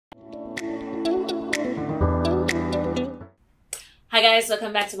Hi guys,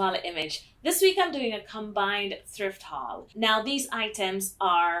 welcome back to My Image. This week I'm doing a combined thrift haul. Now these items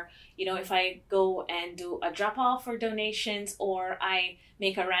are, if I go and do a drop off for donations or I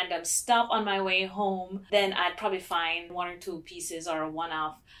make a random stop on my way home, then I'd probably find one or two pieces or a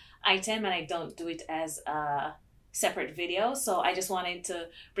one-off item, and I don't do it as a separate video. So I just wanted to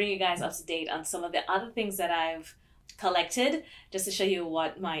bring you guys up to date on some of the other things that I've collected, just to show you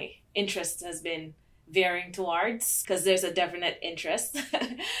what my interest has been varying towards, because there's a definite interest.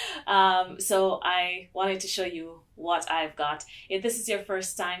 So I wanted to show you what I've got. If this is your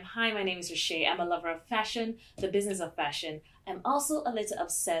first time, hi, my name is Rashay. I'm a lover of fashion, the business of fashion. I'm also a little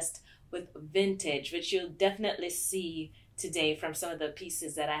obsessed with vintage, which you'll definitely see today from some of the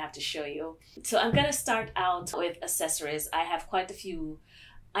pieces that I have to show you. So I'm gonna start out with accessories. I have quite a few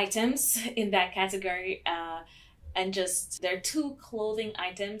items in that category, and just there are two clothing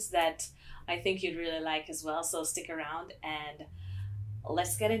items that I think you'd really like as well, so stick around and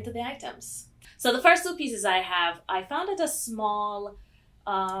let's get into the items. So the first two pieces I have, I found at a small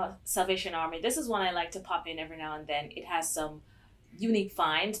Salvation Army. This is one I like to pop in every now and then. It has some unique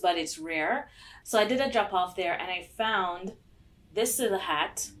finds, but it's rare. So I did a drop off there and I found this little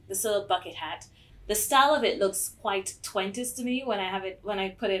hat, this little bucket hat. The style of it looks quite 20s to me when I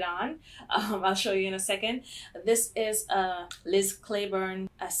put it on. I'll show you in a second. This is a Liz Claiborne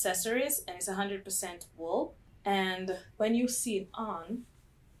accessories and it's 100% wool. And when you see it on,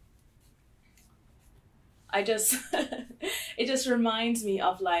 it just reminds me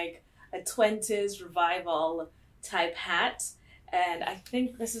of like a 20s revival type hat. And I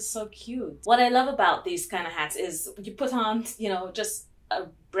think this is so cute. What I love about these kind of hats is you put on, just a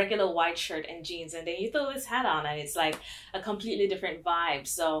regular white shirt and jeans, and then you throw this hat on and it's like a completely different vibe.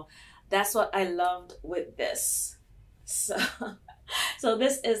 So that's what I loved with this. So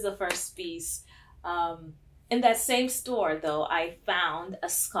this is the first piece. In that same store though, I found a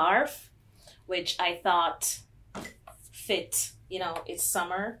scarf which I thought fit, it's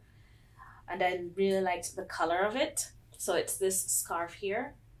summer, and I really liked the color of it. So it's this scarf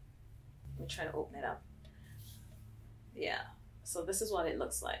here. Let me try to open it up. Yeah. So this is what it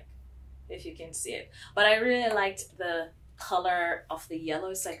looks like, if you can see it. But I really liked the color of the yellow.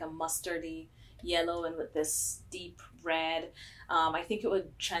 It's like a mustardy yellow and with this deep red. I think it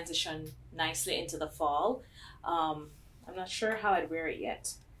would transition nicely into the fall. I'm not sure how I'd wear it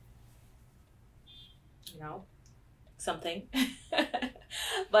yet. Something.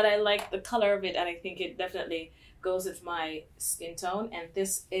 But I like the color of it, and I think it definitely goes with my skin tone. And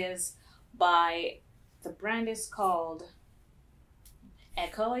this is by, the brand is called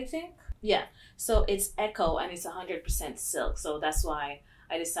Echo, I think. Yeah, so it's Echo and it's 100% silk, so that's why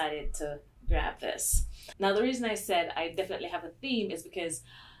I decided to grab this. Now the reason I said I definitely have a theme is because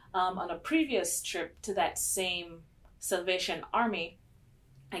on a previous trip to that same Salvation Army,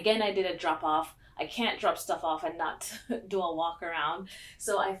 again I did a drop off. I can't drop stuff off and not do a walk around,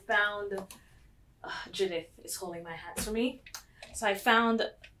 so I found Judith is holding my hats for me. So I found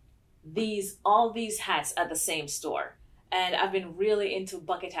all these hats at the same store. And I've been really into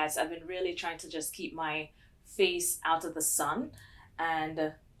bucket hats. I've been really trying to just keep my face out of the sun.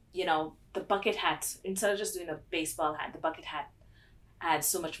 And, the bucket hat, instead of just doing a baseball hat, the bucket hat adds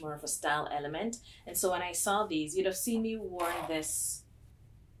so much more of a style element. And so when I saw these, you'd have seen me wear this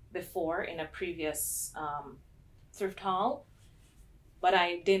before in a previous thrift haul, but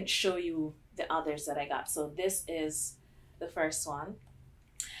I didn't show you the others that I got. So this is the first one.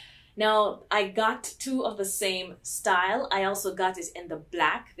 Now, I got two of the same style. I also got it in the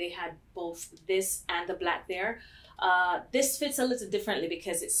black. They had both this and the black there. This fits a little differently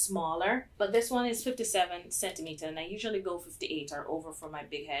because it's smaller, but this one is 57 centimeter, and I usually go 58 or over for my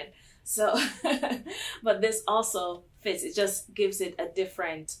big head. So, but this also fits. It just gives it a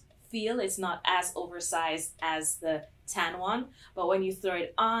different feel. It's not as oversized as the tan one, but when you throw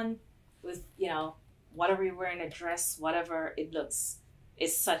it on with, whatever you're wearing, a dress, whatever, it looks,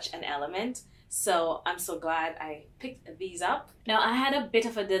 is such an element. So I'm so glad I picked these up. Now I had a bit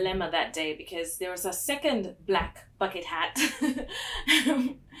of a dilemma that day because there was a second black bucket hat,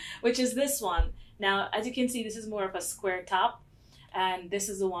 which is this one. Now, as you can see, this is more of a square top, and this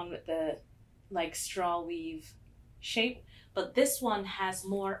is the one with the like straw weave shape. But this one has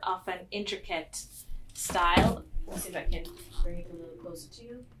more of an intricate style. Let's see if I can bring it a little closer to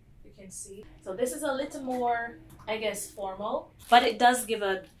you. You can see. So this is a little more, I guess, formal, but it does give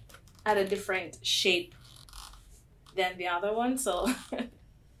a different shape than the other one. So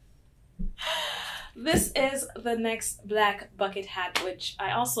this is the next black bucket hat, which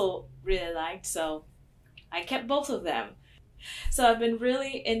I also really liked, so I kept both of them. So I've been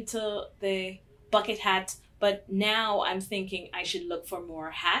really into the bucket hat but now I'm thinking I should look for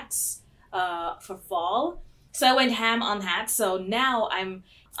more hats for fall. So I went ham on hats. So now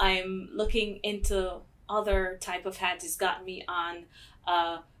I'm looking into other type of hats. It's got me on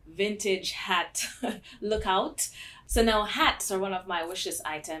vintage hat lookout. So now hats are one of my wishlist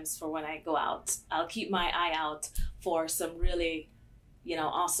items for when I go out. I'll keep my eye out for some really,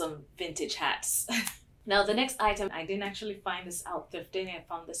 awesome vintage hats. Now the next item, I didn't actually find this out thrifting. I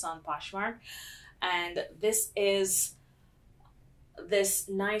found this on Poshmark. And this is this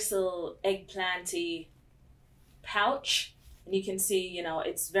nice little eggplanty pouch. And you can see,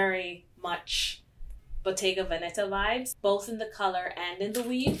 it's very much Bottega Veneta vibes, both in the color and in the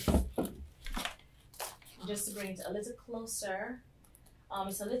weave. Just to bring it a little closer,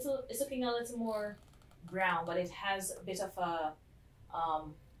 it's looking a little more brown, but it has a bit of a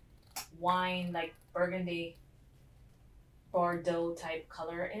wine, like burgundy, Bordeaux type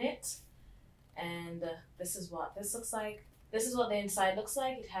color in it. And this is what this looks like. This is what the inside looks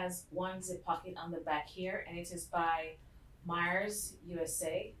like. It has one zip pocket on the back here, and it is by Myers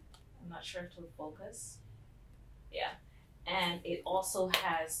USA. I'm not sure if it will focus. Yeah. And it also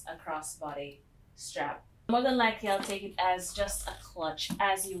has a crossbody strap. More than likely, I'll take it as just a clutch,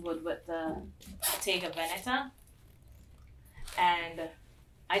 as you would with the Bottega Veneta. And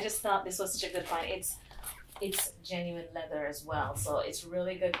I just thought this was such a good find. It's genuine leather as well, so it's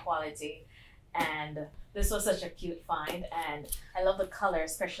really good quality. And this was such a cute find, and I love the color,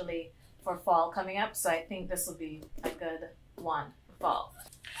 especially for fall coming up. So I think this will be a good one for fall.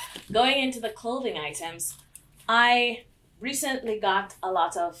 Going into the clothing items, I recently got a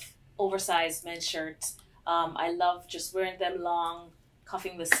lot of oversized men's shirts. I love just wearing them long,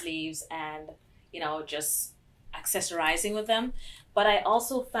 cuffing the sleeves, and just accessorizing with them. But I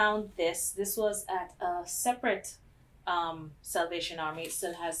also found this. This was at a separate Salvation Army. It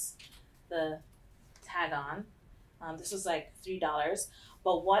still has the tag on. This was like $3.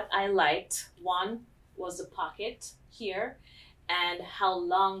 But what I liked, one was the pocket here and how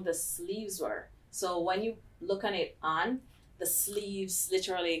long the sleeves were. So when you look on it on, the sleeves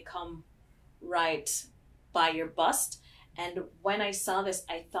literally come right by your bust. And when I saw this,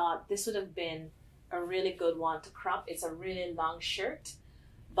 I thought this would have been a really good one to crop. It's a really long shirt,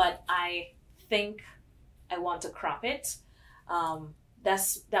 but I think I want to crop it.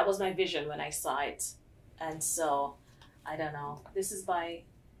 That was my vision when I saw it. And so, I don't know. This is by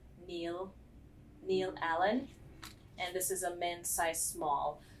Neil Allen, and this is a men's size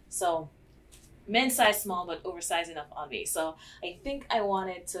small. So, men's size small, but oversized enough on me. So, I think I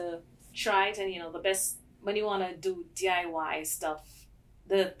wanted to try it, and the best, when you want to do DIY stuff,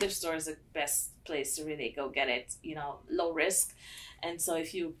 the thrift store is the best place to really go get it, low risk. And so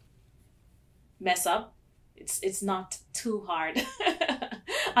if you mess up, it's not too hard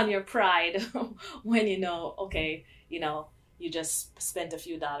on your pride when okay, you just spent a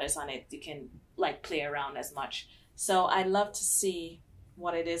few dollars on it. You can play around as much. So I'd love to see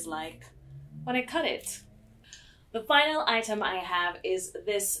what it is like when I cut it. The final item I have is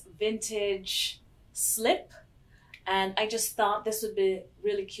this vintage slip. And I just thought this would be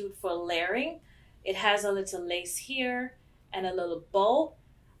really cute for layering. It has a little lace here and a little bow.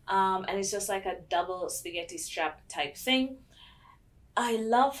 And it's just like a double spaghetti strap type thing. I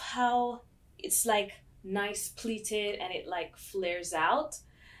love how it's like nice pleated and it flares out.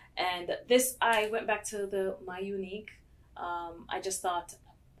 And this, I went back to my Unique. I just thought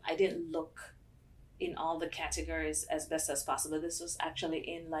I didn't look in all the categories as best as possible. This was actually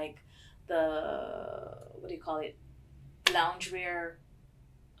in the, what do you call it? Loungewear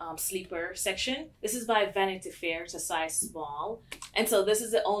sleeper section. This is by Vanity Fair. It's a size small, and so this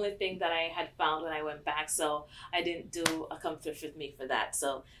is the only thing that I had found when I went back, so I didn't do a come thrift with me for that.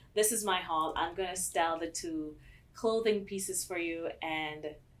 So this is my haul. I'm gonna style the two clothing pieces for you,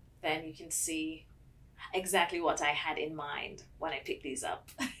 and then you can see exactly what I had in mind when I picked these up.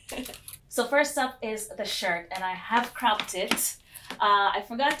 So first up is the shirt, and I have cropped it. I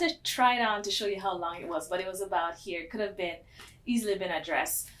forgot to try it on to show you how long it was, but it was about here. It could have easily been a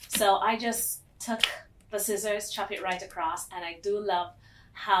dress. So I just took the scissors, chop it right across, and I do love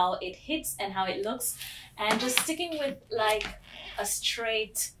how it hits and how it looks. And just sticking with a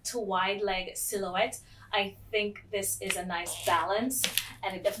straight to wide leg silhouette, I think this is a nice balance,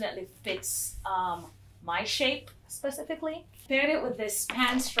 and it definitely fits my shape specifically. Paired it with this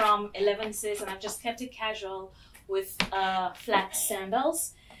pants from 11sis, and I've just kept it casual with flat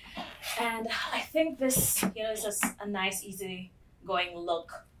sandals. And I think this, is just a nice, easy going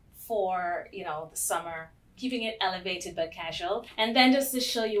look for, the summer keeping it elevated but casual. And then just to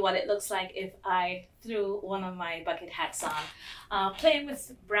show you what it looks like if I threw one of my bucket hats on. Playing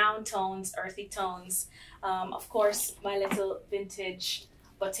with brown tones, earthy tones. Of course, my little vintage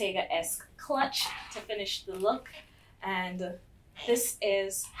Bottega-esque clutch to finish the look. And this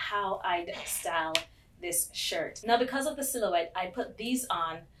is how I'd style this shirt. Now, because of the silhouette, I put these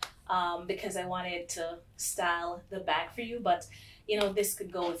on because I wanted to style the bag for you, but you know, this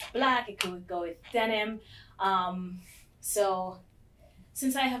could go with black, it could go with denim. So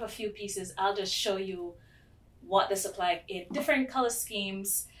since I have a few pieces, I'll just show you what this looks like in different color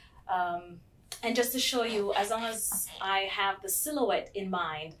schemes. And just to show you, as long as I have the silhouette in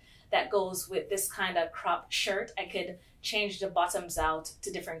mind that goes with this kind of crop shirt, I could change the bottoms out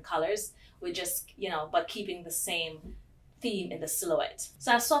to different colors with just, you know, but keeping the same theme in the silhouette.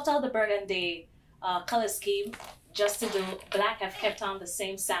 So I've swapped out the burgundy color scheme just to do black. I've kept on the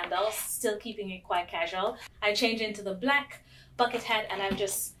same sandals, still keeping it quite casual. I changed into the black bucket hat and I've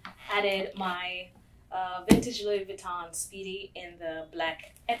just added my vintage Louis Vuitton Speedy in the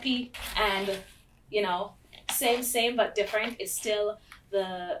black epi, and you know, same but different. It's still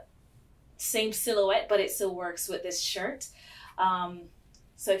the same silhouette, but it still works with this shirt.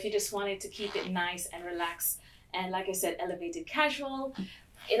 So if you just wanted to keep it nice and relaxed and, like I said, elevated casual,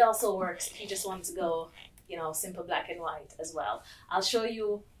 it also works if you just want to go, you know, simple black and white as well. I'll show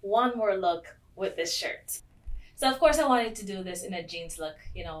you one more look with this shirt. So of course I wanted to do this in a jeans look.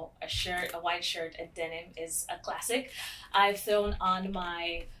 You know, a shirt, a white shirt and denim is a classic. I've thrown on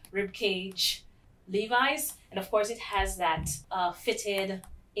my ribcage Levi's, and of course it has that fitted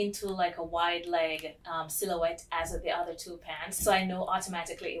into like a wide leg silhouette as with the other two pants. So I know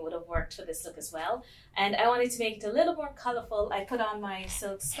automatically it would have worked for this look as well. And I wanted to make it a little more colorful. I put on my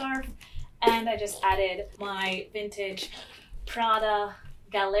silk scarf and I just added my vintage Prada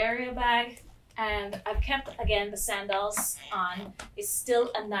Galleria bag. And I've kept, again, the sandals on. It's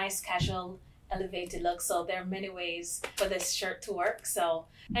still a nice casual elevated look, so there are many ways for this shirt to work. So,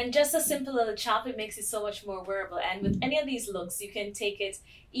 and just a simple little chop, it makes it so much more wearable. And with any of these looks, you can take it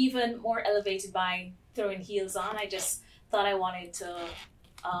even more elevated by throwing heels on. I just thought I wanted to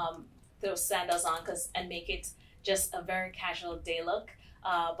throw sandals on and make it just a very casual day look,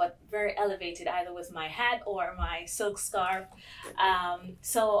 but very elevated either with my hat or my silk scarf.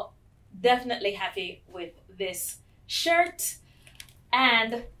 So definitely happy with this shirt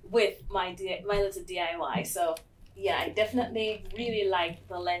and with my little DIY. So yeah, I definitely really like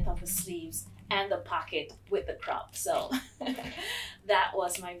the length of the sleeves and the pocket with the crop. So that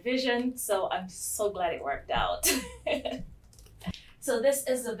was my vision. So I'm so glad it worked out. So this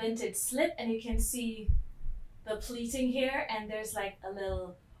is the vintage slip, and you can see the pleating here, and there's like a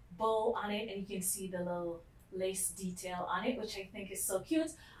little bow on it, and you can see the little lace detail on it, which I think is so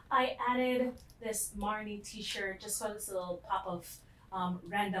cute. I added this Marni t-shirt just for this little pop of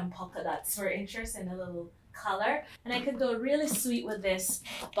random polka dots for interest and a little color. And I could go really sweet with this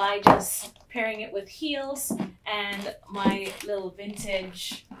by just pairing it with heels and my little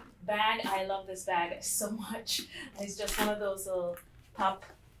vintage bag. I love this bag so much. It's just one of those little pop,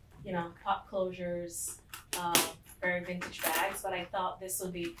 you know, pop closures, very vintage bags, but I thought this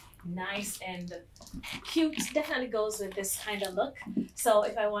would be nice and cute. Definitely goes with this kind of look. So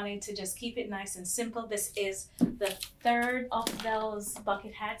if I wanted to just keep it nice and simple, this is the third of those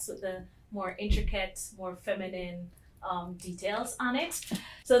bucket hats with the more intricate, more feminine details on it.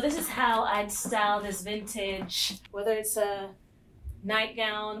 So this is how I'd style this vintage, whether it's a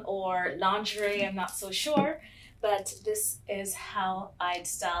nightgown or lingerie, I'm not so sure, but this is how I'd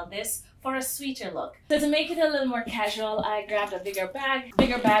style this for a sweeter look. So to make it a little more casual, I grabbed a bigger bag.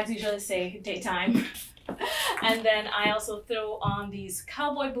 Bigger bags usually say daytime. And then I also throw on these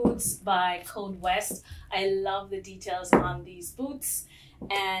cowboy boots by Code West. I love the details on these boots.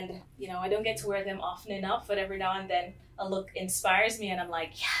 And you know, I don't get to wear them often enough, but every now and then a look inspires me and I'm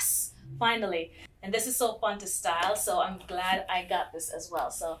like, yes, finally. And this is so fun to style, so I'm glad I got this as well.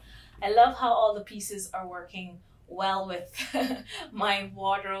 So I love how all the pieces are working well with my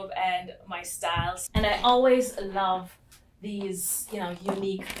wardrobe and my styles. And I always love these, you know,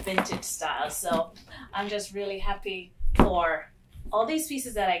 unique vintage styles. So I'm just really happy for all these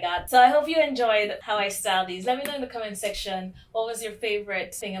pieces that I got. So I hope you enjoyed how I styled these. Let me know in the comment section what was your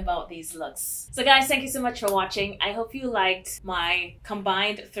favorite thing about these looks. So guys, thank you so much for watching. I hope you liked my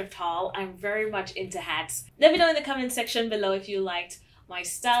combined thrift haul. I'm very much into hats. Let me know in the comment section below if you liked my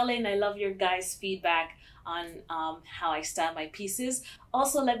styling. I love your guys' feedback on how I style my pieces.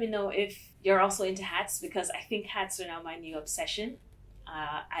 Also, let me know if you're also into hats, because I think hats are now my new obsession.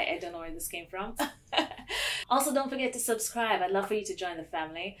 I don't know where this came from. Also, don't forget to subscribe. I'd love for you to join the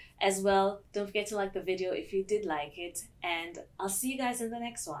family. As well, don't forget to like the video if you did like it. And I'll see you guys in the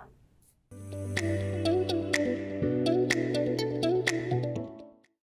next one.